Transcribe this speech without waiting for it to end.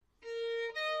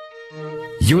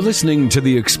You're listening to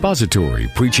the expository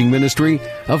preaching ministry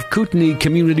of Kootenai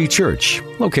Community Church,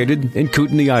 located in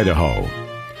Kootenai, Idaho.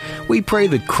 We pray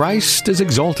that Christ is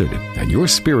exalted and your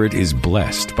spirit is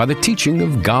blessed by the teaching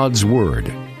of God's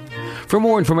Word. For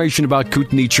more information about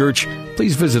Kootenai Church,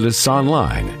 please visit us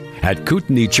online at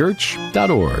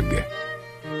kootenaichurch.org.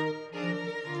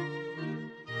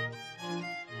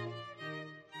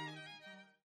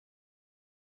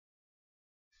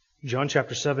 John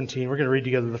chapter 17, we're going to read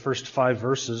together the first 5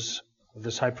 verses of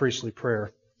this high priestly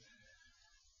prayer.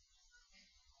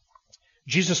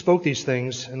 Jesus spoke these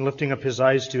things, and lifting up his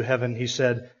eyes to heaven, he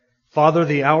said, Father,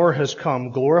 the hour has come.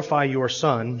 Glorify your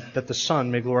Son, that the Son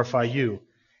may glorify you,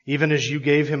 even as you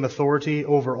gave him authority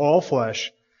over all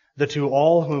flesh, that to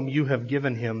all whom you have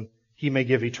given him, he may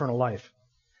give eternal life.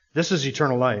 This is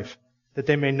eternal life, that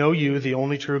they may know you, the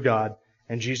only true God,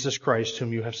 and Jesus Christ,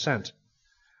 whom you have sent.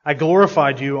 I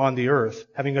glorified you on the earth,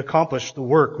 having accomplished the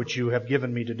work which you have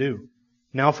given me to do.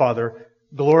 Now, Father,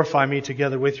 glorify me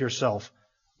together with yourself,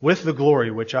 with the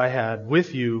glory which I had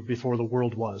with you before the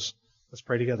world was. Let's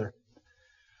pray together.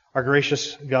 Our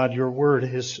gracious God, your word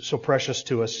is so precious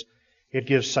to us. It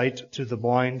gives sight to the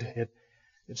blind. It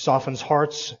softens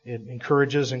hearts. It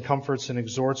encourages and comforts and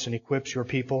exhorts and equips your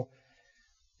people.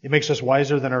 It makes us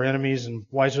wiser than our enemies and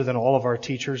wiser than all of our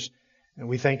teachers. And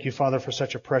we thank you, Father, for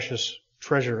such a precious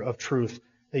treasure of truth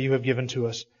that you have given to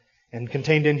us. And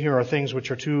contained in here are things which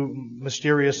are too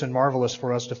mysterious and marvelous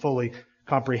for us to fully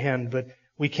comprehend, but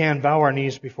we can bow our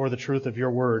knees before the truth of your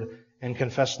word and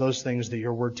confess those things that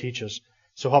your word teaches.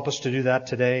 So help us to do that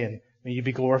today, and may you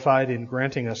be glorified in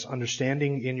granting us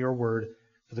understanding in your word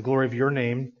for the glory of your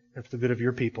name and for the good of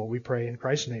your people. We pray in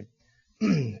Christ's name.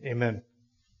 Amen.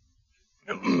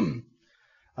 It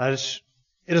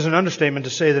is an understatement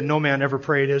to say that no man ever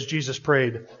prayed as Jesus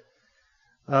prayed.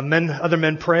 Other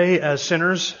men pray as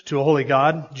sinners to a holy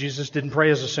God. Jesus didn't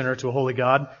pray as a sinner to a holy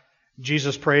God.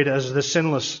 Jesus prayed as the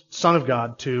sinless Son of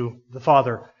God to the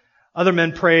Father. Other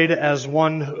men prayed as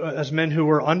men who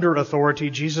were under authority.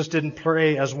 Jesus didn't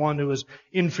pray as one who was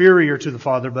inferior to the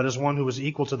Father, but as one who was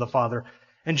equal to the Father.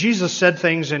 And Jesus said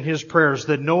things in his prayers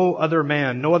that no other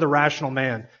man, no other rational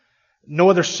man,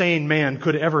 no other sane man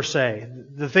could ever say.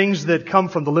 The things that come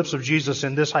from the lips of Jesus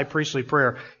in this high priestly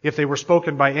prayer, if they were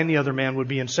spoken by any other man, would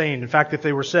be insane. In fact, if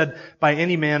they were said by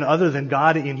any man other than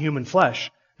God in human flesh,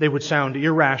 they would sound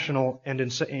irrational and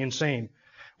insane.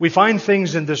 We find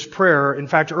things in this prayer, in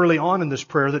fact, early on in this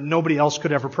prayer, that nobody else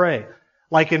could ever pray.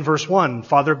 Like in verse 1,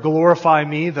 Father, glorify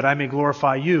me that I may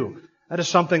glorify you. That is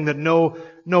something that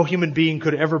no human being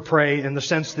could ever pray in the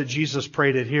sense that Jesus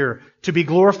prayed it here. To be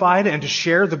glorified and to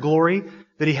share the glory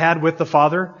that he had with the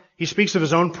Father. He speaks of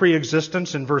his own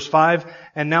pre-existence in verse 5,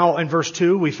 and now in verse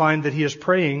 2 we find that he is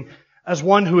praying as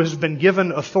one who has been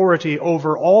given authority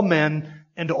over all men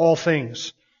and all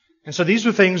things. And so these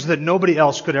are things that nobody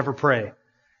else could ever pray.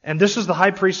 And this is the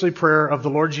high priestly prayer of the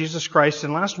Lord Jesus Christ.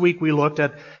 And last week we looked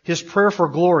at his prayer for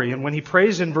glory. And when he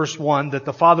prays in verse 1 that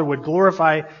the Father would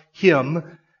glorify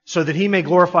him so that he may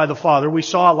glorify the Father, we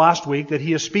saw last week that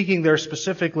he is speaking there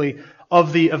specifically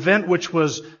of the event which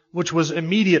was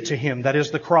immediate to him, that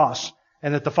is the cross.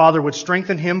 And that the Father would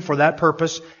strengthen him for that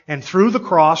purpose. And through the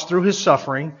cross, through his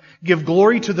suffering, give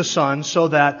glory to the Son so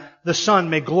that the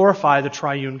Son may glorify the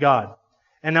triune God.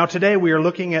 And now today we are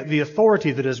looking at the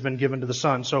authority that has been given to the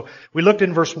Son. So we looked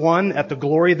in verse 1 at the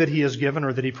glory that he has given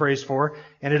or that he prays for,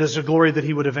 and it is a glory that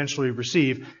he would eventually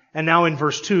receive. And now in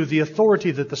verse 2, the authority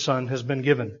that the Son has been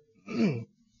given.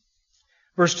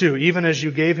 Verse 2, even as you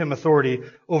gave him authority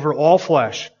over all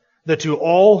flesh, that to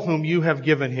all whom you have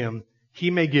given him,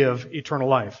 he may give eternal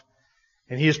life.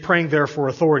 And he is praying there for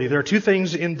authority. There are two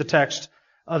things in the text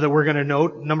that we're going to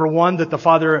note. Number one, that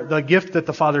the gift that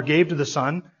the Father gave to the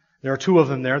Son. There are two of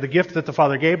them there. The gift that the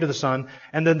Father gave to the Son,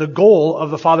 and then the goal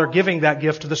of the Father giving that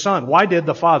gift to the Son. Why did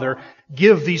the Father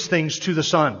give these things to the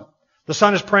Son? The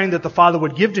Son is praying that the Father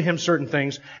would give to him certain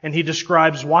things, and he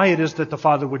describes why it is that the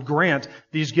Father would grant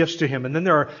these gifts to him. And then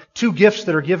there are two gifts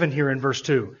that are given here in verse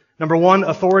 2. Number one,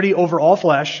 authority over all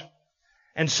flesh,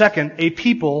 and second, a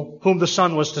people whom the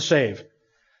Son was to save.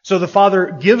 So the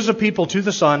Father gives a people to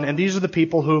the Son, and these are the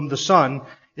people whom the Son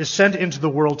is sent into the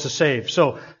world to save.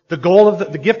 So the goal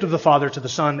of the gift of the Father to the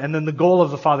Son, and then the goal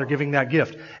of the Father giving that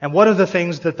gift. And what are the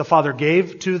things that the Father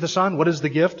gave to the Son? What is the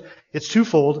gift? It's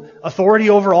twofold. Authority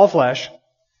over all flesh,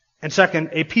 and second,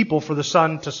 a people for the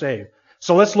Son to save.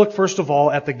 So let's look first of all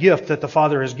at the gift that the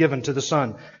Father has given to the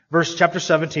Son. Chapter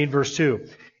 17, verse 2.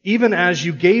 Even as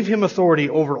you gave him authority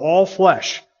over all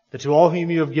flesh, that to all whom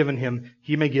you have given him,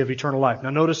 he may give eternal life. Now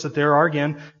notice that there are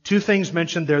again two things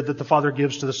mentioned there that the Father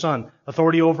gives to the Son.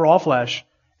 Authority over all flesh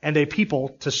and a people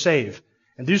to save.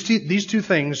 And these two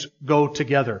things go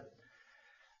together.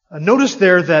 Notice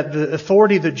there that the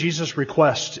authority that Jesus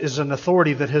requests is an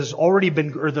authority that has already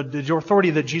been, or the authority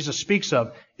that Jesus speaks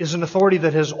of is an authority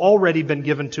that has already been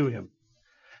given to him.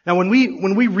 Now when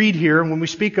we read here, and when we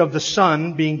speak of the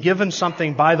Son being given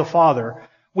something by the Father,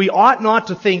 we ought not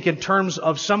to think in terms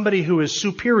of somebody who is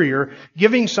superior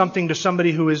giving something to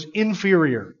somebody who is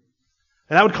inferior.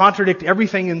 And that would contradict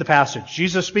everything in the passage.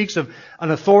 Jesus speaks of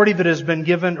an authority that has been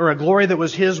given, or a glory that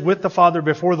was His with the Father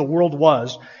before the world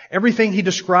was. Everything He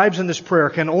describes in this prayer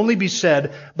can only be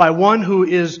said by one who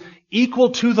is equal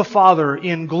to the Father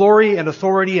in glory and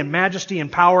authority and majesty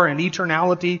and power and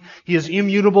eternality. He is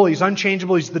immutable, He's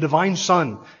unchangeable, He's the divine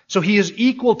Son. So He is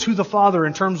equal to the Father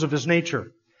in terms of His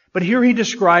nature. But here He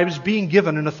describes being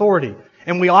given an authority.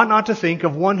 And we ought not to think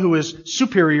of one who is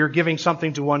superior giving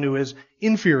something to one who is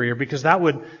inferior, because that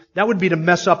would be to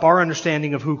mess up our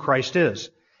understanding of who Christ is.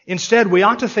 Instead, we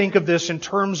ought to think of this in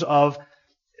terms of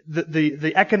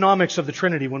the economics of the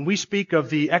Trinity. When we speak of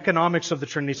the economics of the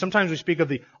Trinity, sometimes we speak of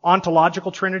the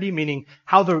ontological Trinity, meaning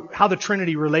how the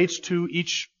Trinity relates to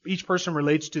each person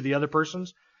relates to the other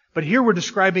persons. But here we're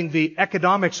describing the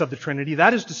economics of the Trinity.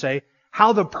 That is to say,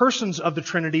 how the persons of the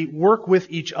Trinity work with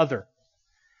each other.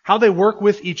 How they work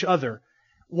with each other.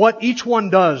 What each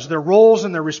one does, their roles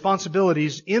and their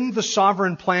responsibilities in the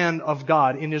sovereign plan of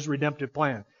God, in His redemptive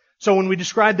plan. So when we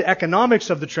describe the economics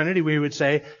of the Trinity, we would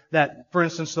say that, for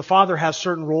instance, the Father has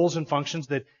certain roles and functions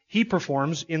that He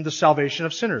performs in the salvation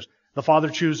of sinners. The Father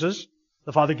chooses.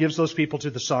 The Father gives those people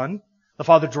to the Son. The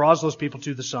Father draws those people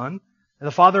to the Son. And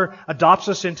the Father adopts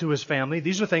us into His family.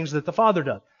 These are things that the Father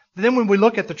does. But then when we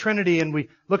look at the Trinity and we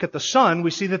look at the Son,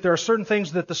 we see that there are certain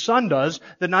things that the Son does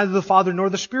that neither the Father nor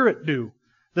the Spirit do.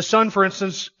 The Son, for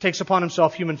instance, takes upon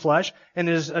Himself human flesh and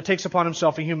takes upon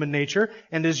Himself a human nature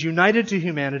and is united to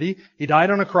humanity. He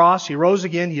died on a cross, He rose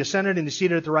again, He ascended, and He's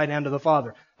seated at the right hand of the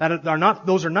Father.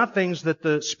 Those are not things that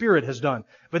the Spirit has done.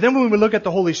 But then when we look at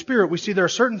the Holy Spirit, we see there are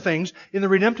certain things in the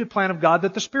redemptive plan of God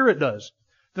that the Spirit does.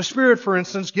 The Spirit, for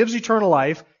instance, gives eternal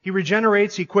life. He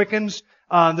regenerates, He quickens.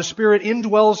 The Spirit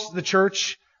indwells the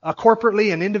church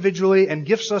corporately and individually and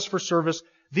gifts us for service.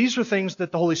 These are things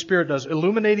that the Holy Spirit does,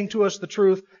 illuminating to us the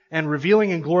truth and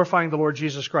revealing and glorifying the Lord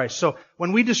Jesus Christ. So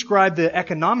when we describe the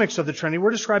economics of the Trinity,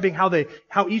 we're describing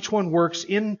how each one works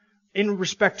in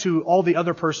respect to all the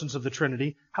other persons of the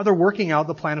Trinity, how they're working out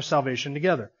the plan of salvation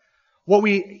together. What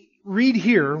we read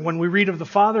here, when we read of the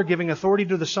Father giving authority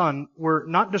to the Son, we're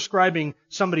not describing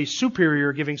somebody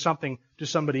superior giving something to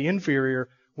somebody inferior.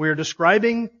 We're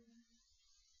describing,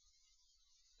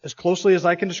 as closely as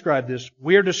I can describe this,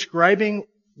 we are describing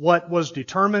what was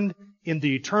determined in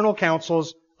the eternal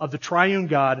counsels of the triune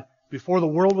God before the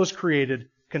world was created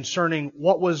concerning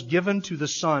what was given to the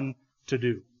Son to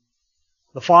do.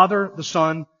 The Father, the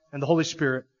Son, and the Holy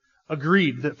Spirit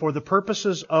agreed that for the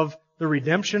purposes of the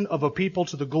redemption of a people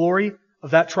to the glory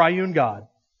of that triune God,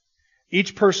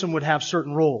 each person would have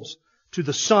certain roles. To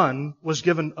the Son was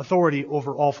given authority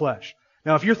over all flesh.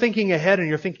 Now, if you're thinking ahead and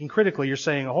you're thinking critically, you're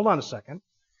saying, hold on a second.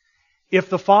 If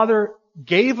the Father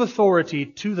gave authority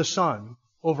to the Son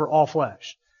over all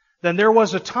flesh, then there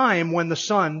was a time when the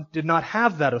Son did not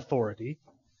have that authority.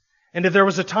 And if there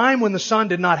was a time when the Son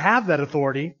did not have that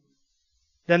authority,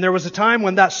 then there was a time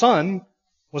when that Son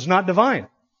was not divine.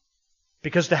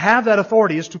 Because to have that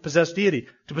authority is to possess deity.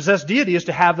 To possess deity is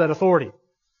to have that authority.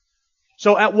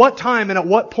 So at what time and at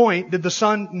what point did the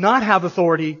Son not have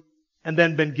authority and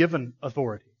then been given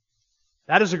authority?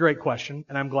 That is a great question,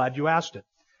 and I'm glad you asked it.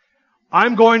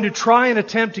 I'm going to try and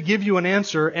attempt to give you an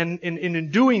answer, and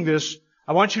in doing this,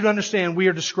 I want you to understand we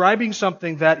are describing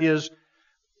something that is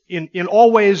in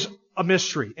all ways a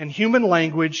mystery, and human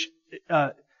language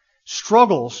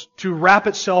struggles to wrap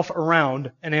itself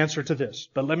around an answer to this.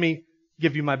 But let me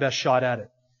give you my best shot at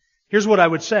it. Here's what I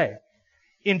would say.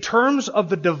 In terms of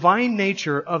the divine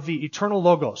nature of the eternal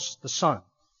Logos, the Son,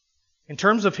 in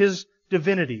terms of His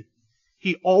divinity,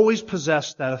 He always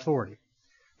possessed that authority.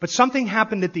 But something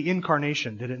happened at the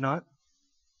incarnation, did it not?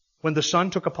 When the Son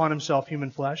took upon Himself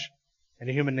human flesh and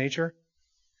a human nature.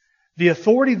 The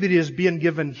authority that is being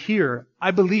given here, I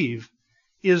believe,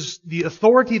 is the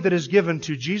authority that is given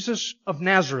to Jesus of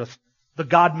Nazareth, the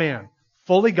God-man,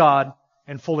 fully God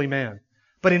and fully man.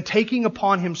 But in taking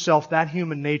upon Himself that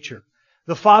human nature,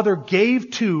 the Father gave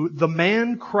to the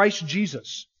man Christ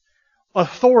Jesus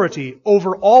authority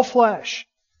over all flesh,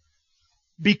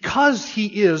 because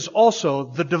He is also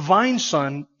the divine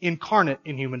Son incarnate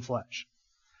in human flesh.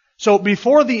 So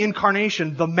before the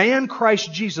incarnation, the man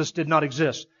Christ Jesus did not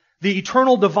exist. The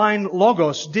eternal divine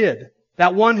Logos did.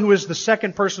 That one who is the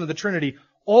second person of the Trinity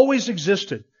always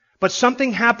existed. But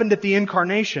something happened at the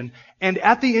incarnation, and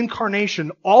at the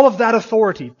incarnation, all of that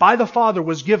authority by the Father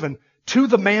was given to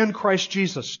the man Christ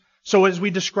Jesus. So as we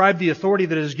describe the authority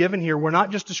that is given here, we're not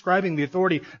just describing the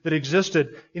authority that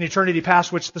existed in eternity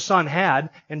past, which the Son had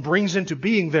and brings into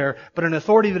being there, but an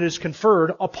authority that is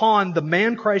conferred upon the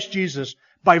man Christ Jesus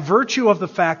by virtue of the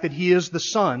fact that He is the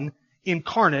Son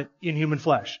incarnate in human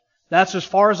flesh. That's as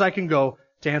far as I can go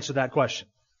to answer that question.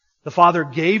 The Father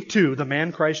gave to the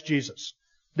man Christ Jesus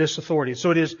this authority.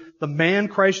 So it is the man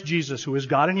Christ Jesus who is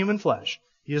God in human flesh.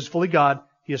 He is fully God,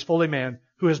 He is fully man,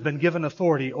 who has been given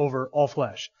authority over all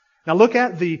flesh. Now look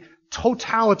at the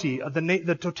totality of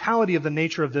the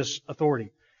nature of this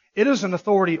authority. It is an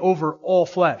authority over all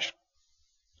flesh.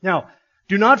 Now,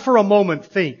 do not for a moment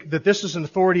think that this is an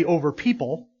authority over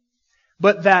people,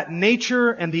 but that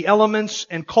nature and the elements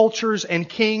and cultures and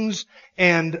kings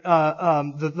and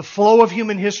the flow of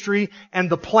human history and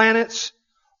the planets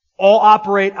all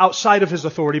operate outside of His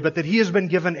authority, but that He has been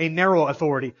given a narrow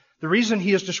authority. The reason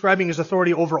He is describing His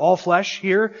authority over all flesh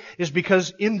here is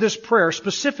because in this prayer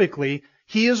specifically,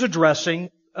 He is addressing,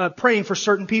 praying for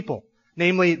certain people.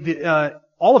 Namely,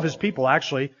 all of His people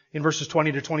actually, in verses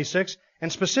 20 to 26,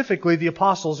 and specifically the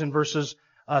apostles in verses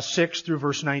 6 through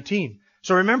verse 19.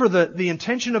 So remember the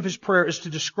intention of His prayer is to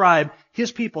describe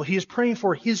His people. He is praying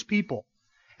for His people.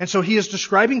 And so He is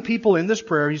describing people in this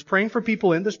prayer. He's praying for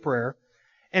people in this prayer.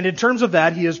 And in terms of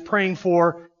that, He is declaring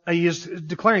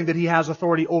that He has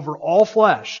authority over all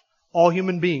flesh, all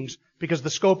human beings, because the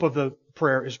scope of the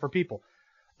prayer is for people.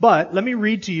 But let me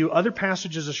read to you other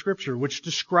passages of Scripture which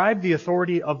describe the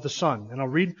authority of the Son. And I'll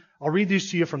read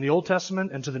these to you from the Old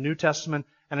Testament and to the New Testament.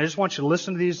 And I just want you to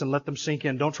listen to these and let them sink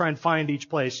in. Don't try and find each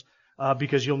place,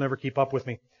 because you'll never keep up with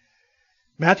me.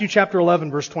 Matthew chapter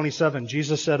 11, verse 27,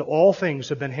 Jesus said, "All things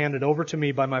have been handed over to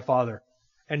me by my Father,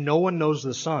 and no one knows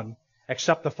the Son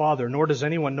except the Father, nor does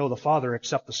anyone know the Father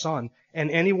except the Son,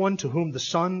 and anyone to whom the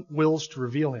Son wills to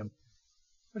reveal Him."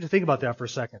 I want you to think about that for a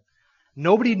second.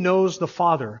 Nobody knows the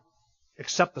Father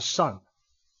except the Son,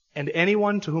 and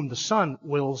anyone to whom the Son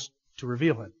wills to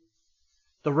reveal Him.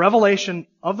 The revelation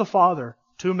of the Father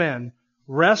to men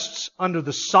rests under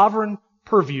the sovereign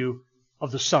purview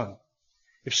of the Son.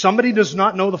 If somebody does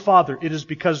not know the Father, it is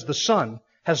because the Son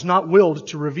has not willed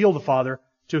to reveal the Father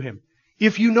to him.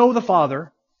 If you know the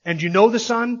Father, and you know the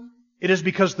Son, it is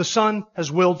because the Son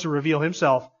has willed to reveal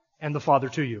Himself and the Father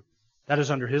to you. That is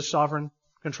under His sovereign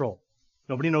control.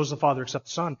 Nobody knows the Father except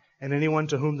the Son, and anyone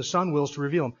to whom the Son wills to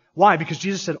reveal Him. Why? Because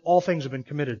Jesus said, all things have been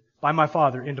committed by my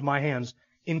Father into my hands,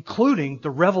 including the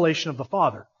revelation of the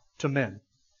Father to men.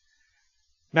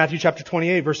 Matthew chapter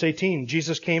 28, verse 18,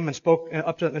 Jesus came and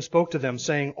spoke to them,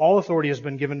 saying, "All authority has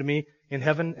been given to me in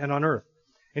heaven and on earth."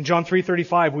 In John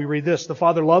 3:35, we read this, "The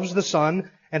Father loves the Son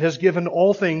and has given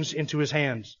all things into His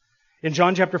hands." In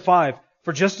John chapter 5,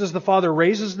 "For just as the Father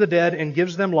raises the dead and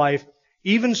gives them life,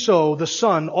 even so the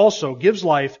Son also gives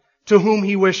life to whom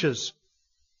He wishes."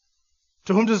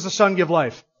 To whom does the Son give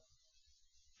life?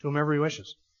 To whomever He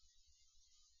wishes.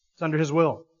 It's under His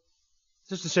will.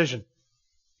 It's His decision.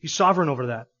 He's sovereign over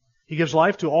that. He gives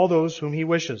life to all those whom He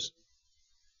wishes.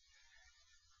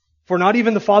 "For not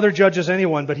even the Father judges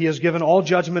anyone, but He has given all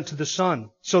judgment to the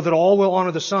Son, so that all will honor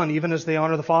the Son, even as they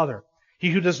honor the Father. He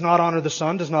who does not honor the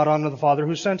Son does not honor the Father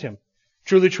who sent Him.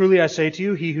 Truly, truly, I say to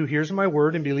you, he who hears my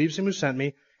word and believes Him who sent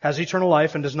me has eternal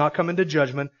life and does not come into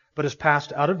judgment, but is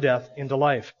passed out of death into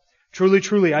life. Truly,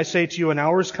 truly, I say to you, an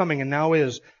hour is coming, and now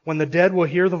is, when the dead will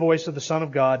hear the voice of the Son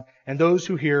of God, and those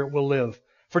who hear will live.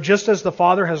 For just as the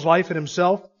Father has life in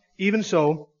Himself, even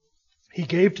so He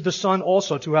gave to the Son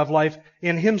also to have life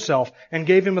in Himself, and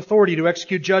gave Him authority to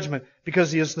execute judgment,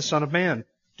 because He is the Son of Man.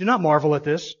 Do not marvel at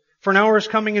this. For an hour is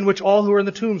coming in which all who are in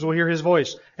the tombs will hear His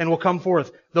voice, and will come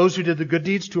forth, those who did the good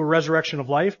deeds to a resurrection of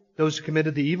life, those who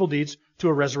committed the evil deeds to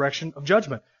a resurrection of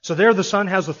judgment." So there the Son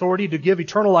has authority to give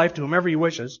eternal life to whomever He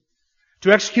wishes,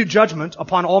 to execute judgment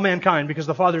upon all mankind, because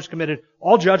the Father has committed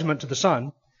all judgment to the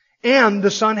Son, and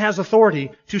the Son has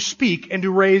authority to speak and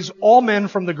to raise all men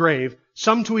from the grave,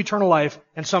 some to eternal life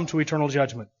and some to eternal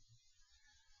judgment.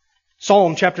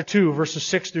 Psalm chapter 2, verses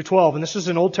 6 through 12. And this is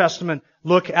an Old Testament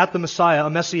look at the Messiah, a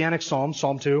messianic psalm,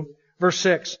 Psalm 2. Verse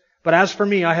 6, "But as for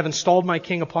me, I have installed my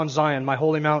King upon Zion, my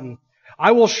holy mountain.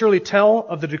 I will surely tell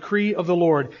of the decree of the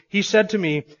Lord. He said to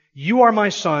me, you are my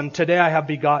son, today I have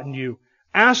begotten you.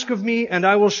 Ask of me, and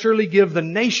I will surely give the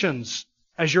nations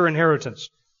as your inheritance."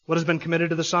 What has been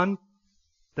committed to the Son?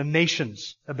 The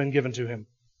nations have been given to Him.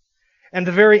 "And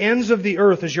the very ends of the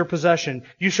earth is your possession.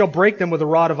 You shall break them with a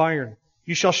rod of iron.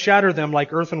 You shall shatter them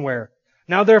like earthenware.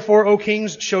 Now therefore, O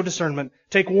kings, show discernment.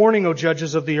 Take warning, O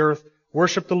judges of the earth.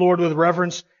 Worship the Lord with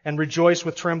reverence and rejoice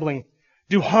with trembling.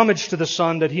 Do homage to the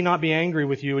Son, that he not be angry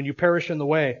with you, and you perish in the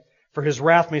way, for his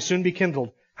wrath may soon be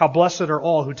kindled. How blessed are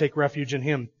all who take refuge in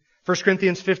him. 1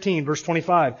 Corinthians 15, verse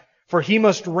 25. For he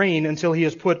must reign until he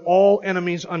has put all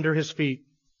enemies under his feet.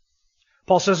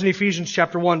 Paul says in Ephesians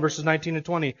chapter 1, verses 19 and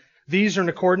 20, these are in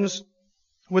accordance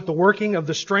with the working of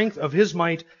the strength of his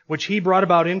might, which he brought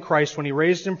about in Christ when he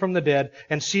raised him from the dead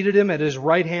and seated him at his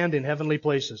right hand in heavenly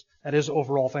places. That is,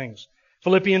 over all things.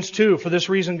 Philippians 2, for this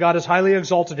reason God has highly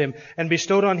exalted him and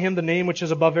bestowed on him the name which is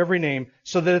above every name,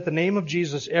 so that at the name of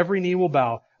Jesus every knee will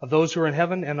bow, of those who are in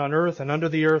heaven and on earth and under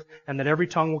the earth, and that every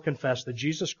tongue will confess that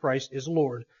Jesus Christ is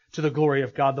Lord, to the glory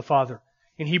of God the Father.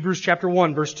 In Hebrews chapter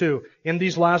 1, verse 2, in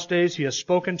these last days he has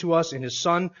spoken to us in his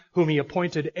Son, whom he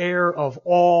appointed heir of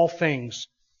all things,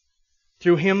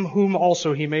 through him whom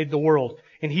also he made the world.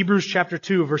 In Hebrews chapter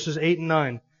 2, verses 8 and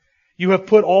 9, you have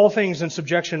put all things in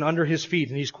subjection under his feet.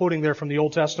 And he's quoting there from the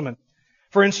Old Testament.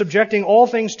 For in subjecting all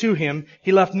things to him,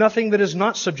 he left nothing that is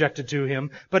not subjected to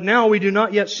him. But now we do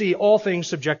not yet see all things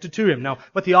subjected to him. Now,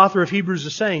 what the author of Hebrews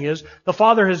is saying is, the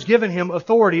Father has given him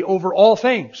authority over all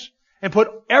things and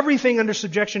put everything under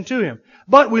subjection to him.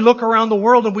 But we look around the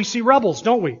world and we see rebels,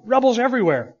 don't we? Rebels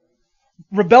everywhere.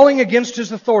 Rebelling against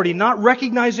his authority, not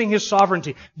recognizing his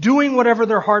sovereignty, doing whatever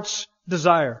their hearts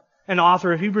desire. And the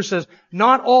author of Hebrews says,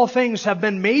 not all things have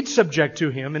been made subject to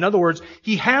him. In other words,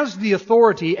 he has the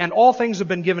authority and all things have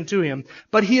been given to him,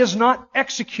 but he is not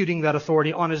executing that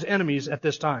authority on his enemies at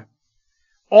this time.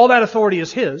 All that authority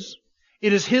is his.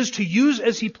 It is his to use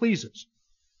as he pleases.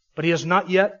 But he has not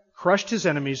yet crushed his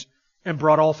enemies and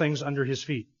brought all things under his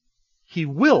feet. He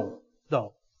will,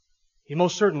 though. He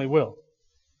most certainly will.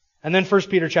 And then 1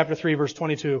 Peter chapter 3, verse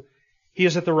 22, he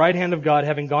is at the right hand of God,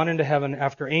 having gone into heaven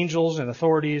after angels and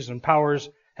authorities and powers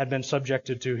had been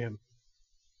subjected to him.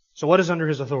 So what is under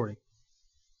his authority?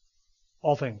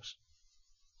 All things.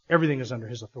 Everything is under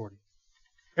his authority.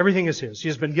 Everything is his. He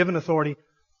has been given authority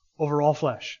over all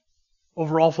flesh.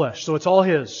 Over all flesh. So it's all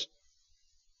his.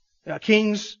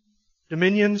 Kings,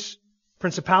 dominions,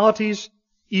 principalities,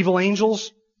 evil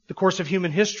angels, the course of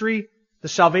human history, the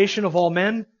salvation of all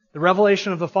men, the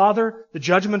revelation of the Father, the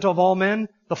judgment of all men,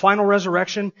 the final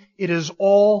resurrection, it is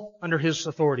all under his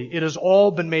authority. It has all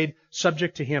been made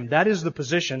subject to him. That is the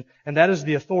position and that is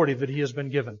the authority that he has been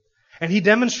given. And he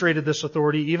demonstrated this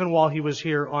authority even while he was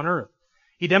here on earth.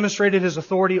 He demonstrated his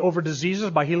authority over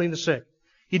diseases by healing the sick.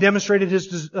 He demonstrated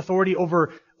his authority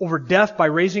over death by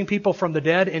raising people from the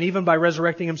dead and even by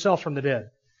resurrecting himself from the dead.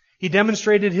 He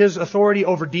demonstrated his authority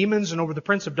over demons and over the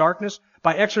prince of darkness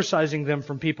by exorcising them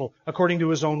from people according to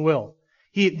his own will.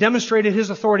 He demonstrated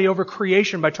his authority over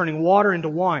creation by turning water into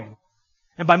wine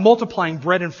and by multiplying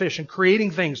bread and fish and creating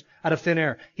things out of thin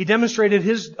air. He demonstrated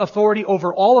his authority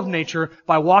over all of nature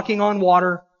by walking on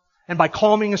water and by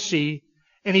calming a sea.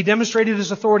 And he demonstrated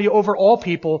his authority over all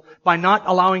people by not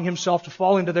allowing himself to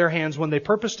fall into their hands when they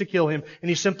purposed to kill him. And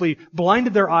he simply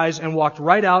blinded their eyes and walked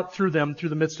right out through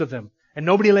the midst of them. And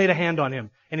nobody laid a hand on him.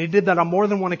 And he did that on more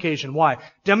than one occasion. Why?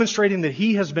 Demonstrating that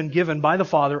he has been given by the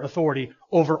Father authority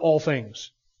over all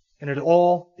things. And it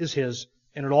all is his,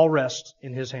 and it all rests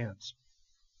in his hands.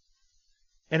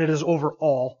 And it is over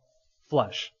all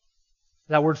flesh.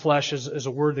 That word flesh is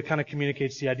a word that kind of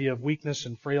communicates the idea of weakness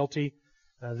and frailty,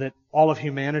 that all of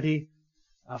humanity,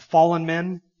 fallen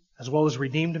men, as well as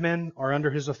redeemed men, are under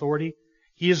his authority.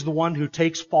 He is the one who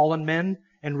takes fallen men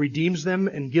and redeems them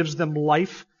and gives them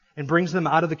life and brings them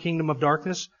out of the kingdom of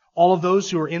darkness. All of those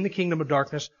who are in the kingdom of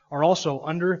darkness are also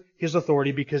under his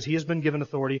authority because he has been given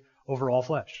authority over all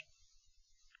flesh.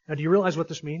 Now, do you realize what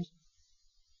this means?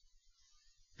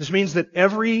 This means that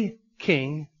every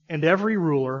king and every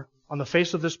ruler on the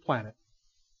face of this planet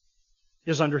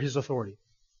is under his authority.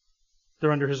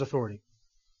 They're under his authority.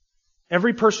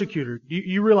 Every persecutor,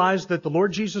 you realize that the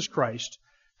Lord Jesus Christ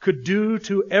could do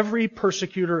to every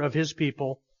persecutor of his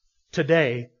people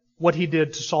today what he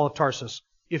did to Saul of Tarsus,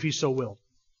 if he so willed.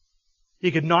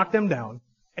 He could knock them down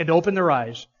and open their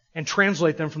eyes and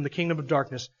translate them from the kingdom of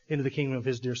darkness into the kingdom of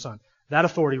his dear Son. That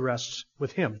authority rests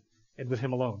with him and with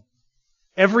him alone.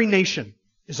 Every nation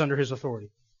is under his authority.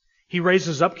 He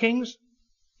raises up kings,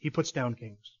 he puts down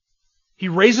kings. He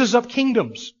raises up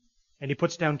kingdoms, and he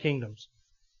puts down kingdoms.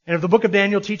 And if the book of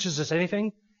Daniel teaches us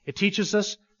anything, it teaches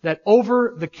us that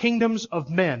over the kingdoms of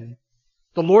men,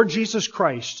 the Lord Jesus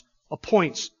Christ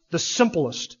appoints the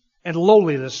simplest and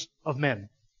lowliest of men.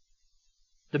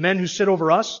 The men who sit over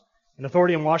us in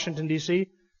authority in Washington, D.C.,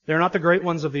 they're not the great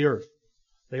ones of the earth.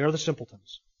 They are the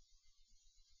simpletons.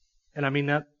 And I mean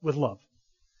that with love.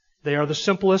 They are the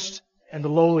simplest and the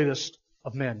lowliest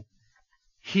of men.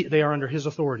 They are under his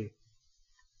authority.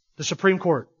 The Supreme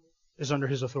Court is under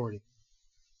his authority.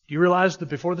 Do you realize that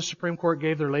before the Supreme Court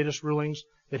gave their latest rulings,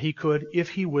 that he could, if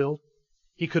he willed,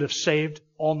 he could have saved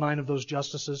all 9 of those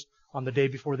justices on the day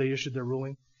before they issued their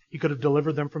ruling? He could have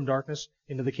delivered them from darkness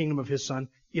into the kingdom of his Son,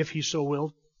 if he so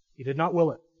willed. He did not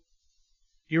will it.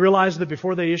 Do you realize that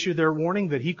before they issued their warning,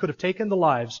 that he could have taken the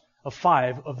lives of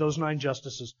 5 of those 9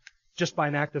 justices just by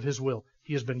an act of his will?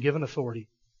 He has been given authority,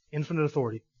 infinite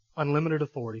authority, unlimited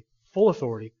authority, full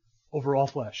authority over all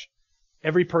flesh.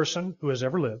 Every person who has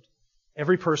ever lived,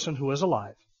 every person who is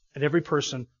alive, and every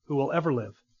person who will ever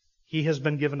live, he has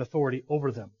been given authority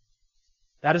over them.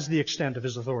 That is the extent of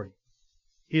his authority.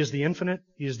 He is the infinite,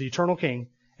 he is the eternal king,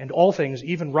 and all things,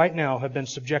 even right now, have been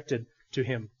subjected to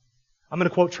him. I'm going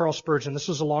to quote Charles Spurgeon. This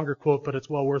is a longer quote, but it's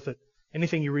well worth it.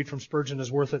 Anything you read from Spurgeon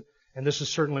is worth it, and this is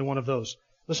certainly one of those.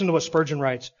 Listen to what Spurgeon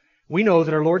writes. We know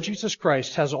that our Lord Jesus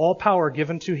Christ has all power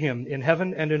given to him in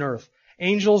heaven and in earth.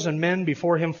 Angels and men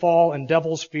before him fall, and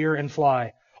devils fear and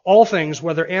fly. All things,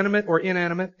 whether animate or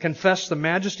inanimate, confess the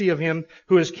majesty of him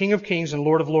who is King of kings and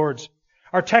Lord of lords.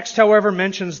 Our text, however,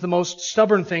 mentions the most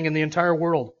stubborn thing in the entire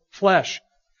world, flesh.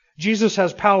 Jesus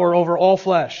has power over all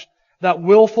flesh, that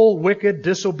willful, wicked,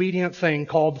 disobedient thing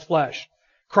called flesh.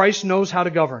 Christ knows how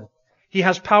to govern. He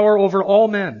has power over all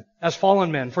men, as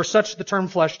fallen men, for such the term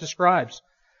flesh describes.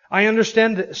 I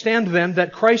understand then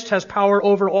that Christ has power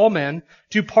over all men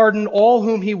to pardon all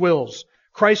whom he wills.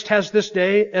 Christ has this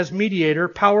day, as mediator,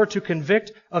 power to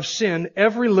convict of sin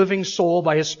every living soul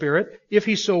by his Spirit, if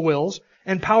he so wills,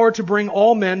 and power to bring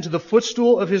all men to the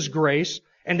footstool of his grace,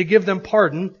 and to give them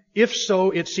pardon, if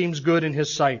so it seems good in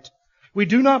his sight. We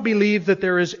do not believe that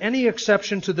there is any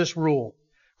exception to this rule.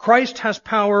 Christ has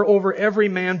power over every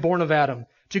man born of Adam,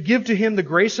 to give to him the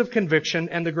grace of conviction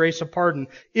and the grace of pardon,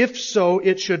 if so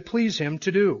it should please him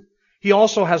to do. He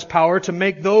also has power to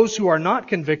make those who are not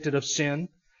convicted of sin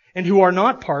and who are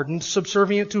not pardoned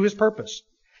subservient to his purpose.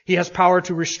 He has power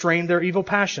to restrain their evil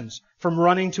passions from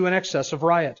running to an excess of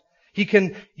riot. He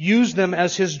can use them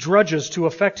as his drudges to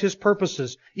effect his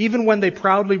purposes, even when they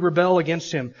proudly rebel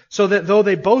against him, so that though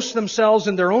they boast themselves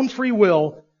in their own free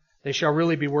will, they shall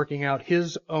really be working out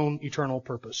his own eternal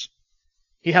purpose.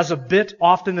 He has a bit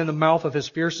often in the mouth of his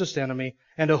fiercest enemy,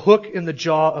 and a hook in the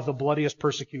jaw of the bloodiest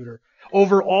persecutor.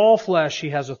 Over all flesh he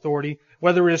has authority,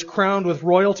 whether it is crowned with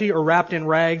royalty or wrapped in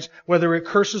rags, whether it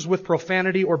curses with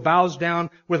profanity or bows down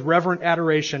with reverent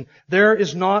adoration. There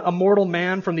is not a mortal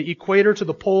man from the equator to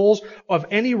the poles of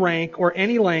any rank or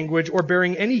any language or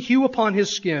bearing any hue upon his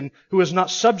skin who is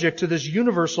not subject to this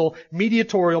universal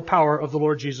mediatorial power of the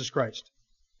Lord Jesus Christ.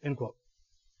 End quote.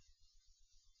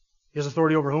 He has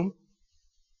authority over whom?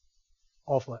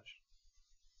 All flesh.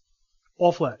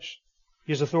 All flesh.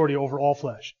 He has authority over all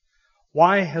flesh.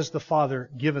 Why has the Father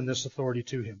given this authority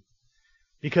to him?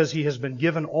 Because he has been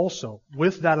given also,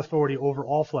 with that authority over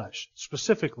all flesh,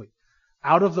 specifically,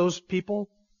 out of those people,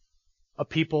 a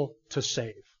people to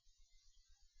save.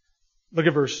 Look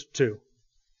at verse 2.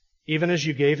 Even as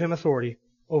you gave him authority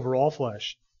over all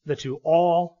flesh, that to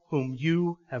all whom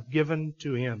you have given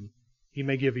to him, he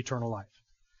may give eternal life.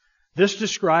 This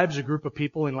describes a group of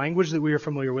people in language that we are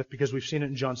familiar with because we've seen it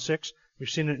in John 6, we've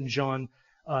seen it in John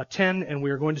 10, and we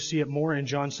are going to see it more in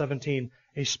John 17.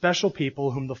 A special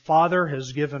people whom the Father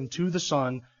has given to the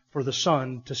Son for the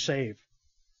Son to save.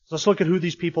 So let's look at who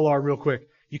these people are real quick.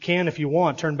 You can, if you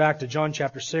want, turn back to John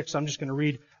chapter 6. I'm just going to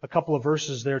read a couple of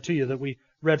verses there to you that we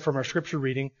read from our scripture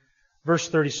reading. Verse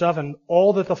 37,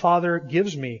 all that the Father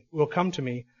gives me will come to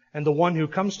me, and the one who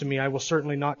comes to me I will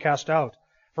certainly not cast out.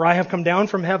 For I have come down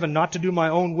from heaven not to do my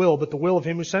own will, but the will of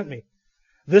him who sent me.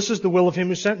 This is the will of him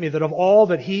who sent me, that of all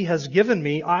that he has given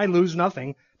me I lose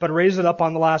nothing, but raise it up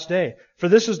on the last day. For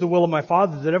this is the will of my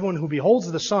Father, that everyone who beholds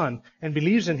the Son and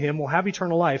believes in him will have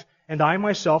eternal life, and I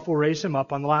myself will raise him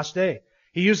up on the last day.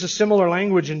 He uses similar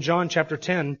language in John chapter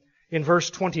 10, in verse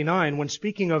 29, when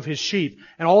speaking of his sheep.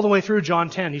 And all the way through John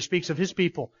 10, he speaks of his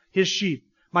people, his sheep.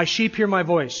 My sheep hear my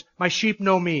voice. My sheep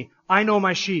know me. I know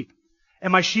my sheep.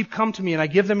 And my sheep come to me, and I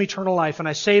give them eternal life, and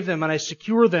I save them, and I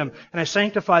secure them, and I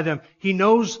sanctify them. He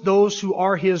knows those who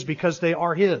are his because they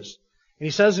are his. And he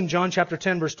says in John chapter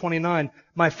 10, verse 29,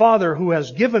 my Father who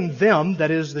has given them, that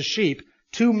is the sheep,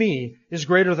 to me is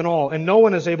greater than all, and no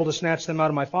one is able to snatch them out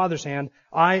of my Father's hand.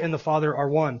 I and the Father are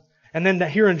one. And then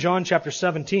here in John chapter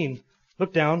 17,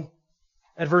 look down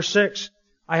at verse 6.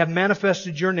 I have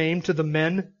manifested your name to the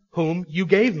men whom you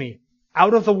gave me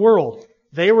out of the world.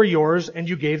 They were yours, and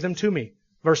you gave them to me.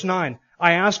 Verse 9,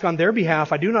 I ask on their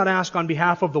behalf. I do not ask on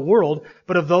behalf of the world,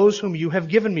 but of those whom you have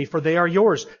given me, for they are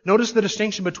yours. Notice the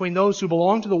distinction between those who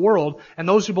belong to the world and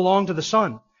those who belong to the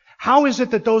Son. How is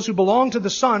it that those who belong to the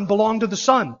Son belong to the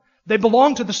Son? They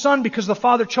belong to the Son because the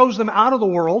Father chose them out of the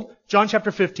world. John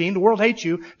chapter 15, the world hates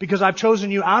you because I've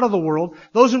chosen you out of the world.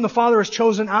 Those whom the Father has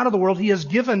chosen out of the world, He has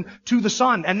given to the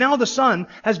Son. And now the Son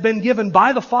has been given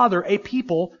by the Father a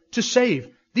people to save.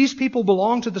 These people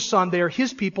belong to the Son. They are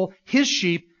His people, His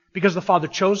sheep, because the Father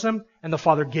chose them and the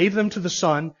Father gave them to the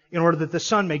Son in order that the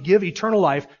Son may give eternal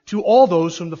life to all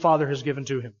those whom the Father has given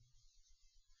to Him.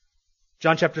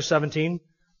 John chapter 17,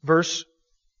 verse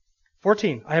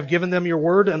 14. I have given them your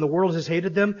word, and the world has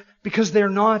hated them because they are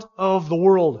not of the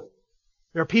world.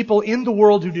 There are people in the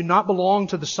world who do not belong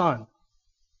to the Son.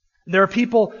 There are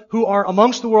people who are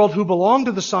amongst the world who belong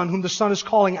to the Son, whom the Son is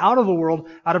calling out of the world,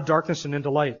 out of darkness and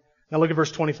into light. Now look at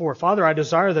verse 24. Father, I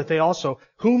desire that they also,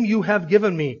 whom you have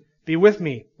given me, be with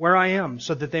me where I am,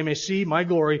 so that they may see my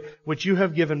glory, which you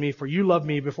have given me, for you loved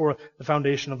me before the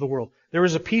foundation of the world. There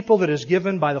is a people that is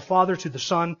given by the Father to the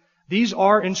Son. These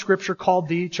are in Scripture called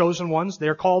the chosen ones. They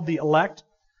are called the elect.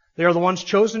 They are the ones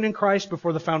chosen in Christ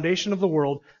before the foundation of the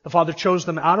world. The Father chose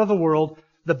them out of the world.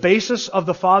 The basis of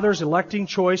the Father's electing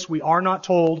choice, we are not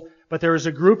told, but there is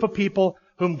a group of people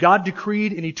whom God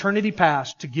decreed in eternity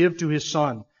past to give to His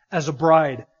Son as a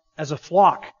bride, as a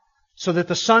flock, so that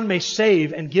the Son may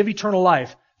save and give eternal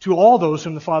life to all those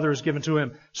whom the Father has given to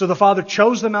Him. So the Father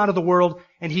chose them out of the world,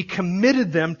 and He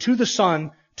committed them to the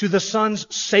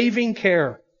Son's saving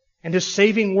care and His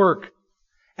saving work.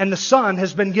 And the Son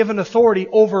has been given authority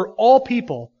over all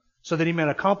people so that He may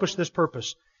accomplish this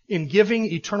purpose in giving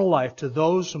eternal life to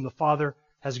those whom the Father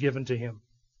has given to Him.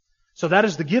 So that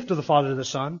is the gift of the Father to the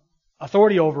Son,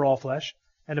 authority over all flesh,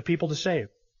 and a people to save.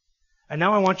 And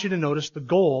now I want you to notice the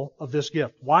goal of this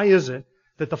gift. Why is it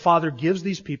that the Father gives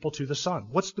these people to the Son?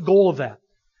 What's the goal of that?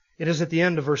 It is at the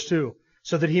end of verse 2.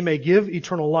 So that He may give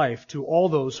eternal life to all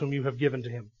those whom you have given to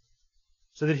Him.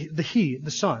 So that He,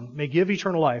 the Son, may give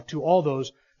eternal life to all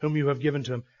those whom you have given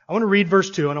to Him. I want to read verse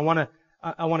 2, and I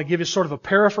want to give you sort of a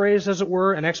paraphrase, as it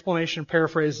were, an explanation,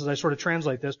 paraphrase as I sort of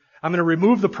translate this. I'm going to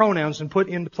remove the pronouns and put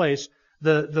into place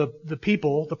the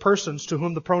people, the persons to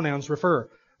whom the pronouns refer.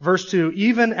 Verse 2,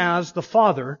 even as the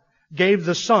Father gave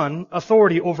the Son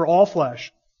authority over all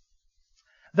flesh,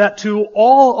 that to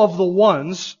all of the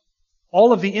ones,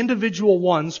 all of the individual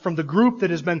ones from the group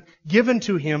that has been given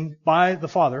to Him by the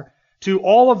Father, to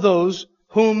all of those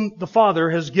whom the Father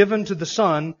has given to the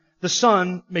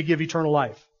Son may give eternal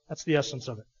life. That's the essence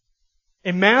of it.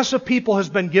 A mass of people has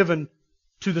been given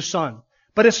to the Son.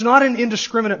 But it's not an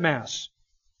indiscriminate mass.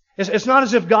 It's not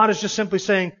as if God is just simply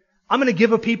saying, I'm going to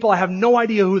give a people, I have no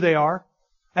idea who they are.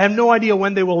 I have no idea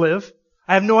when they will live.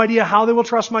 I have no idea how they will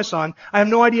trust my Son. I have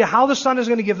no idea how the Son is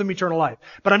going to give them eternal life.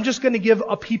 But I'm just going to give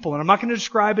a people, and I'm not going to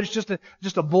describe it. It's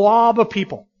just a blob of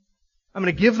people. I'm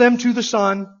going to give them to the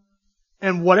Son,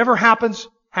 and whatever happens,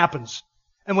 happens.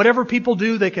 And whatever people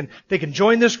do, they can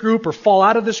join this group or fall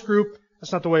out of this group.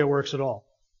 That's not the way it works at all.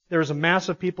 There is a mass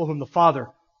of people whom the Father,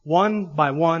 one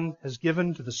by one, has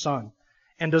given to the Son.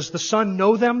 And does the Son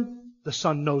know them? The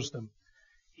Son knows them.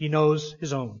 He knows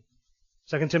His own.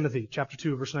 2 Timothy chapter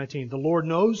 2, verse 19. The Lord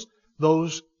knows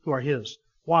those who are His.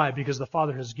 Why? Because the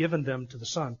Father has given them to the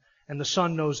Son. And the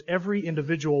Son knows every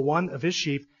individual one of His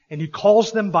sheep, and He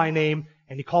calls them by name,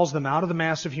 and He calls them out of the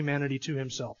mass of humanity to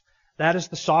Himself. That is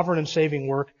the sovereign and saving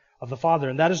work of the Father.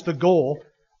 And that is the goal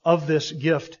of this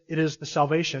gift. It is the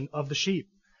salvation of the sheep.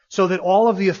 So that all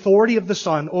of the authority of the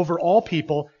Son over all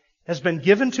people has been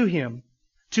given to Him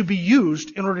to be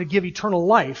used in order to give eternal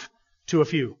life to a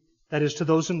few. That is, to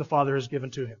those whom the Father has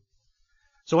given to Him.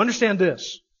 So understand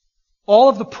this. All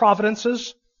of the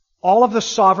providences, all of the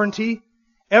sovereignty,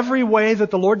 every way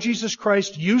that the Lord Jesus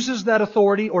Christ uses that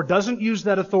authority or doesn't use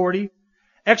that authority,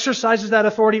 exercises that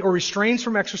authority or restrains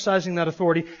from exercising that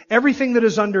authority, everything that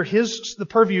is under the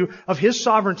purview of His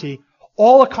sovereignty,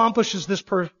 all accomplishes this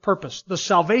purpose, the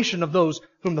salvation of those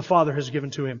whom the Father has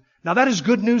given to Him. Now that is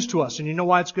good news to us. And you know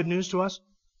why it's good news to us?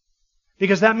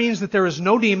 Because that means that there is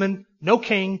no demon, no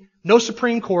king, no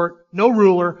Supreme Court, no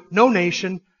ruler, no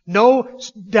nation, no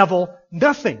devil,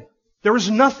 nothing. There is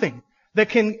nothing that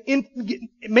can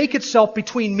make itself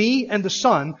between me and the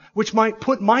Son, which might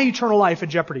put my eternal life in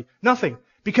jeopardy. Nothing.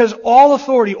 Because all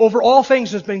authority over all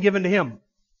things has been given to Him.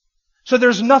 So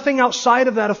there's nothing outside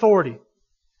of that authority.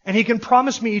 And He can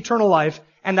promise me eternal life,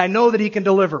 and I know that He can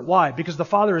deliver. Why? Because the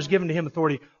Father has given to Him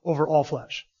authority over all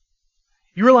flesh.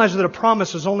 You realize that a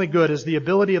promise is only good as the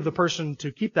ability of the person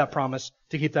to keep that promise.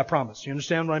 You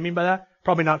understand what I mean by that?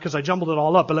 Probably not, because I jumbled it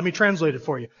all up, but let me translate it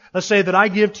for you. Let's say that I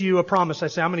give to you a promise. I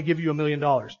say, I'm going to give you $1 million.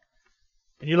 And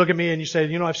you look at me and you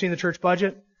say, I've seen the church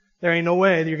budget. There ain't no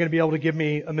way that you're going to be able to give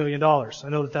me $1 million. I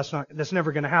know that that's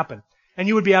never going to happen. And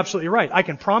you would be absolutely right. I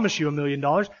can promise you $1 million,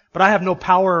 but I have no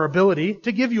power or ability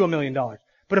to give you $1 million.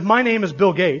 But if my name is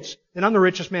Bill Gates, and I'm the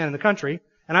richest man in the country,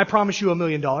 and I promise you $1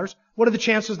 million, what are the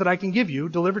chances that I can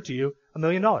deliver to you $1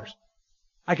 million?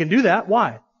 I can do that.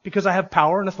 Why? Because I have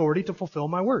power and authority to fulfill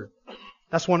my word.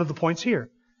 That's one of the points here.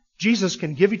 Jesus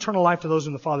can give eternal life to those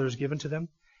whom the Father has given to them,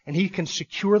 and He can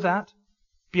secure that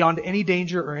beyond any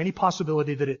danger or any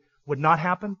possibility that it would not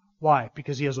happen. Why?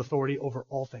 Because He has authority over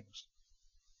all things.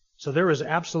 So there is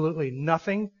absolutely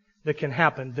nothing that can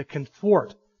happen that can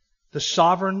thwart the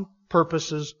sovereign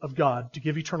purposes of God to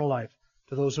give eternal life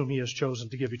to those whom He has chosen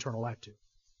to give eternal life to.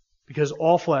 Because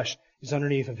all flesh is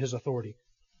underneath of His authority.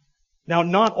 Now,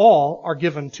 not all are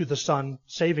given to the Son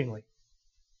savingly.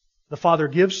 The Father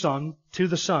gives some to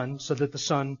the Son so that the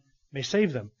Son may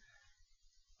save them.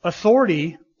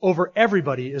 Authority over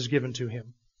everybody is given to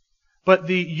Him. But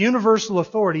the universal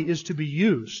authority is to be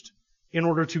used in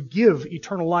order to give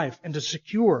eternal life and to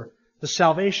secure the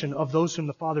salvation of those whom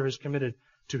the Father has committed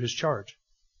to His charge.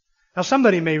 Now,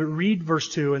 somebody may read verse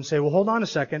 2 and say, well, hold on a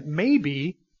second.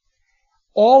 Maybe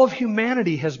all of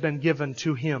humanity has been given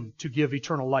to Him to give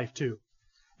eternal life to.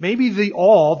 Maybe the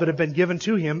all that have been given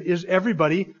to Him is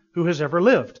everybody who has ever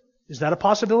lived. Is that a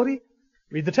possibility?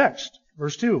 Read the text.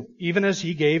 Verse 2. Even as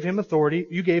you gave Him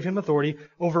authority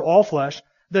over all flesh,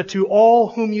 that to all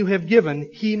whom you have given,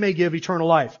 He may give eternal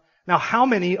life. Now, how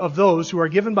many of those who are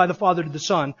given by the Father to the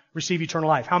Son receive eternal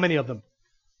life? How many of them?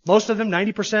 Most of them,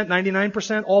 90%,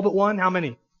 99%, all but one? How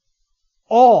many?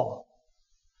 All.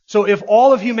 So if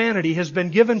all of humanity has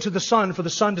been given to the Son for the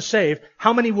Son to save,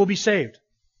 how many will be saved?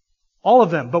 All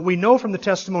of them. But we know from the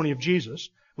testimony of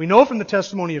Jesus, we know from the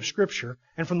testimony of Scripture,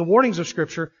 and from the warnings of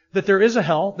Scripture, that there is a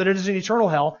hell, that it is an eternal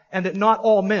hell, and that not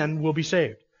all men will be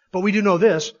saved. But we do know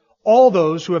this, all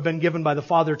those who have been given by the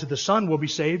Father to the Son will be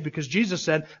saved, because Jesus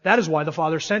said that is why the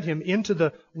Father sent Him into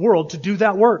the world to do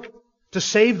that work, to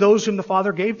save those whom the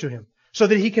Father gave to Him. So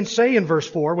that He can say in verse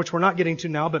 4, which we're not getting to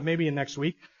now, but maybe in next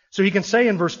week, so He can say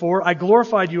in verse 4, I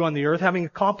glorified you on the earth, having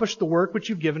accomplished the work which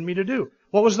you've given me to do.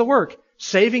 What was the work?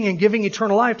 Saving and giving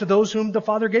eternal life to those whom the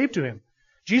Father gave to Him.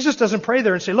 Jesus doesn't pray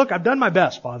there and say, look, I've done my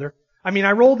best, Father. I mean,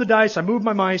 I rolled the dice, I moved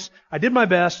my mice, I did my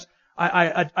best,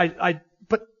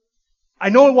 but I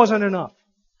know it wasn't enough.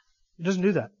 He doesn't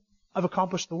do that. I've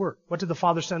accomplished the work. What did the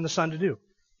Father send the Son to do?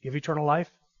 Give eternal life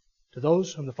to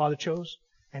those whom the Father chose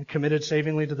and committed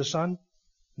savingly to the Son.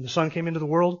 And the Son came into the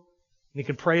world, and He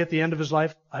can pray at the end of His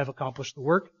life, I have accomplished the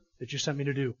work that you sent me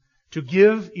to do. To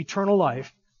give eternal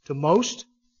life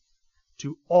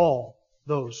to all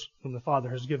those whom the Father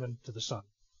has given to the Son.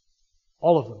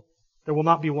 All of them. There will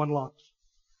not be one lost.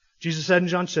 Jesus said in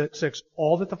John 6,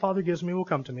 all that the Father gives me will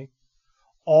come to me.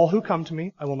 All who come to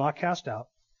me I will not cast out.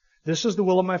 This is the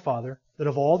will of my Father, that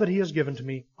of all that He has given to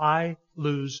me, I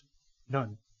lose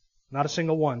none. Not a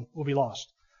single one will be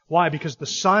lost. Why? Because the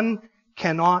Son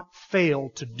cannot fail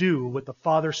to do what the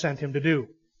Father sent Him to do.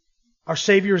 Our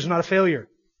Savior is not a failure.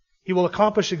 He will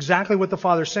accomplish exactly what the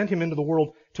Father sent Him into the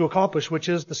world to accomplish, which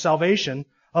is the salvation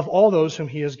of all those whom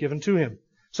He has given to Him.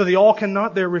 So the all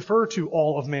cannot there refer to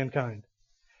all of mankind.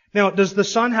 Now, does the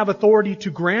Son have authority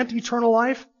to grant eternal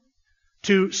life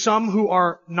to some who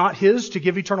are not His to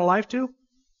give eternal life to?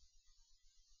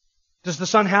 Does the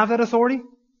Son have that authority?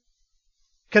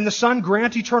 Can the Son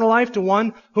grant eternal life to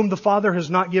one whom the Father has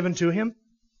not given to Him?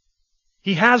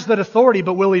 He has that authority,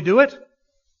 but will He do it?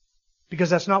 Because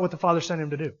that's not what the Father sent Him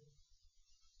to do.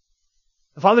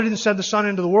 The Father didn't send the Son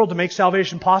into the world to make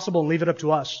salvation possible and leave it up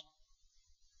to us.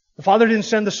 The Father didn't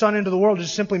send the Son into the world to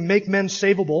just simply make men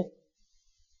savable.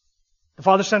 The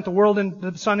Father sent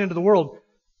the Son into the world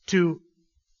to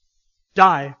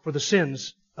die for the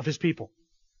sins of His people.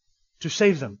 To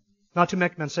save them. Not to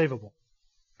make men savable,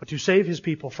 but to save His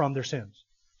people from their sins.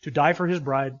 To die for His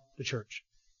bride, the church.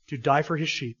 To die for His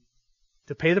sheep.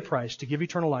 To pay the price, to give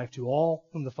eternal life to all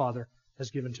whom the Father has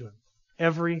given to Him.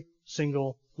 Every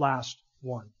single last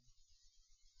one.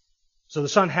 So the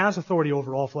Son has authority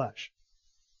over all flesh.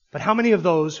 But how many of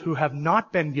those who have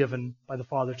not been given by the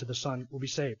Father to the Son will be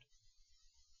saved?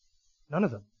 None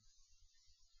of them.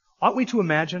 Ought we to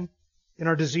imagine in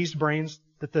our diseased brains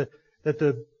that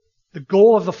the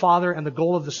goal of the Father and the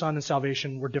goal of the Son in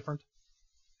salvation were different?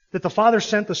 That the Father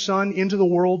sent the Son into the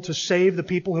world to save the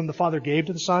people whom the Father gave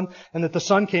to the Son, and that the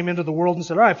Son came into the world and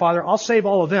said, all right, Father, I'll save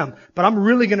all of them, but I'm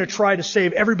really going to try to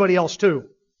save everybody else too.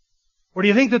 Or do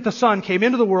you think that the Son came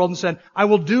into the world and said, I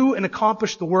will do and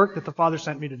accomplish the work that the Father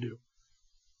sent me to do?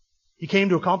 He came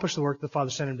to accomplish the work the Father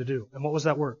sent Him to do. And what was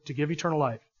that work? To give eternal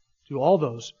life to all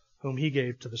those whom He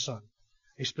gave to the Son.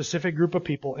 A specific group of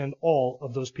people and all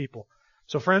of those people.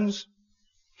 So friends,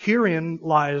 herein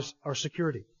lies our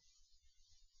security.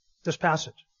 This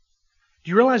passage.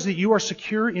 Do you realize that you are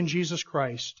secure in Jesus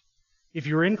Christ if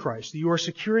you're in Christ, that you are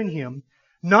secure in Him,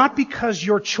 not because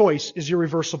your choice is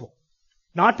irreversible,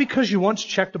 not because you once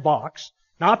checked a box,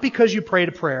 not because you prayed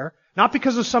a prayer, not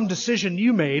because of some decision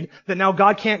you made that now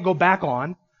God can't go back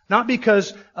on, not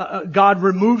because God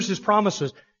removes His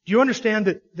promises. Do you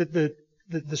understand that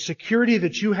the security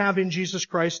that you have in Jesus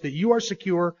Christ, that you are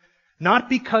secure, not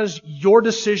because your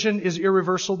decision is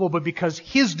irreversible, but because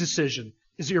His decision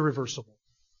is irreversible?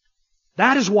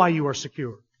 That is why you are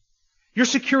secure. Your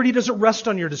security doesn't rest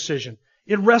on your decision.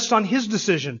 It rests on His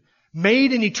decision,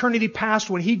 made in eternity past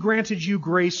when He granted you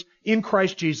grace in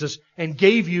Christ Jesus and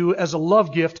gave you as a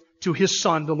love gift to His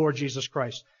Son, the Lord Jesus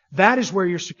Christ. That is where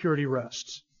your security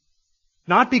rests.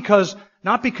 Not because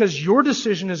your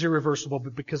decision is irreversible,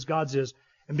 but because God's is,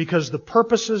 and because the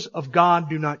purposes of God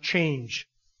do not change.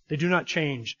 They do not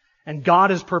change. And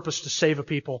God has purposed to save a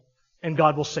people, and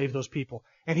God will save those people.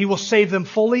 And He will save them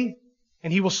fully,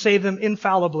 and He will save them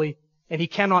infallibly, and He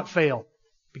cannot fail,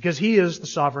 because He is the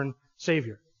sovereign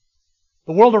Savior.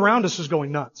 The world around us is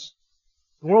going nuts.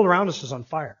 The world around us is on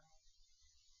fire.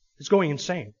 It's going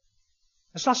insane.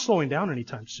 It's not slowing down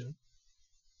anytime soon.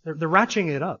 They're ratcheting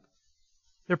it up.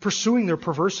 They're pursuing their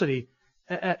perversity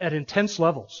at intense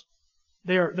levels.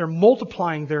 They're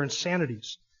multiplying their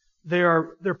insanities.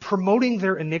 They're promoting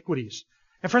their iniquities.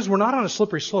 And friends, we're not on a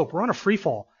slippery slope. We're on a free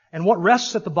fall. And what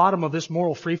rests at the bottom of this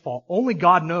moral free fall, only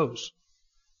God knows.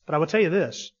 But I will tell you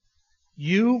this.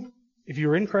 You, if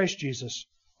you're in Christ Jesus,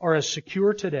 are as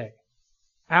secure today,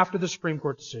 after the Supreme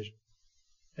Court decision,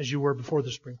 as you were before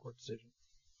the Supreme Court decision.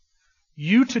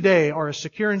 You today are as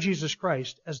secure in Jesus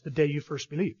Christ as the day you first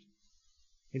believed.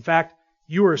 In fact,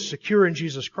 you are as secure in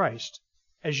Jesus Christ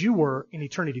as you were in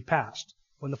eternity past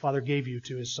when the Father gave you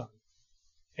to His Son.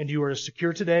 And you are as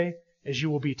secure today as you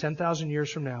will be 10,000 years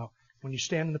from now when you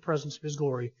stand in the presence of His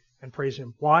glory and praise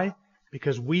Him. Why?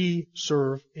 Because we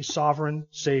serve a sovereign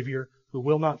Savior who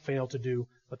will not fail to do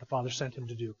what the Father sent Him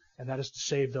to do, and that is to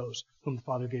save those whom the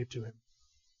Father gave to Him.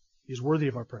 He is worthy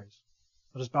of our praise.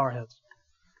 Let us bow our heads.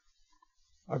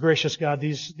 Our gracious God,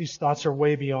 these thoughts are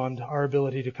way beyond our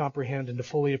ability to comprehend and to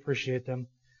fully appreciate them.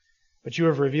 But You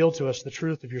have revealed to us the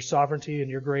truth of Your sovereignty and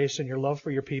Your grace and Your love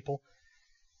for Your people.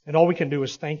 And all we can do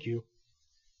is thank You.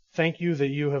 Thank You that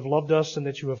You have loved us and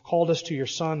that You have called us to Your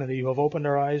Son and that You have opened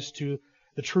our eyes to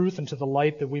the truth and to the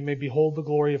light that we may behold the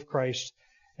glory of Christ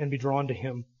and be drawn to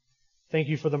Him. Thank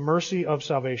You for the mercy of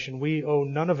salvation. We owe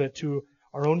none of it to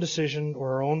our own decision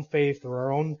or our own faith or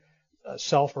our own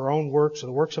self, our own works, or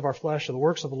the works of our flesh, or the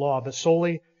works of the law, but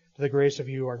solely to the grace of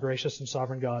You, our gracious and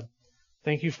sovereign God.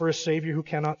 Thank You for a Savior who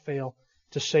cannot fail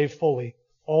to save fully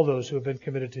all those who have been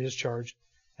committed to His charge.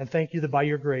 And thank You that by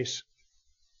Your grace,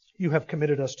 You have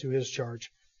committed us to His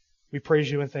charge. We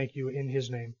praise You and thank You in His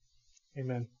name.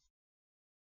 Amen.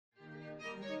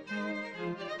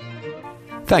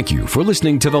 Thank you for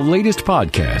listening to the latest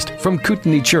podcast from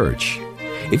Kootenai Church.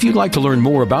 If you'd like to learn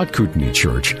more about Kootenai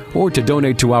Church or to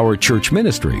donate to our church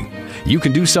ministry, you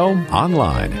can do so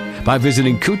online by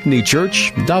visiting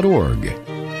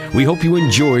kootenaichurch.org. We hope you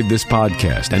enjoyed this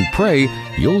podcast and pray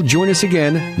you'll join us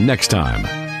again next time.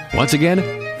 Once again,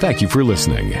 thank you for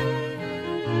listening.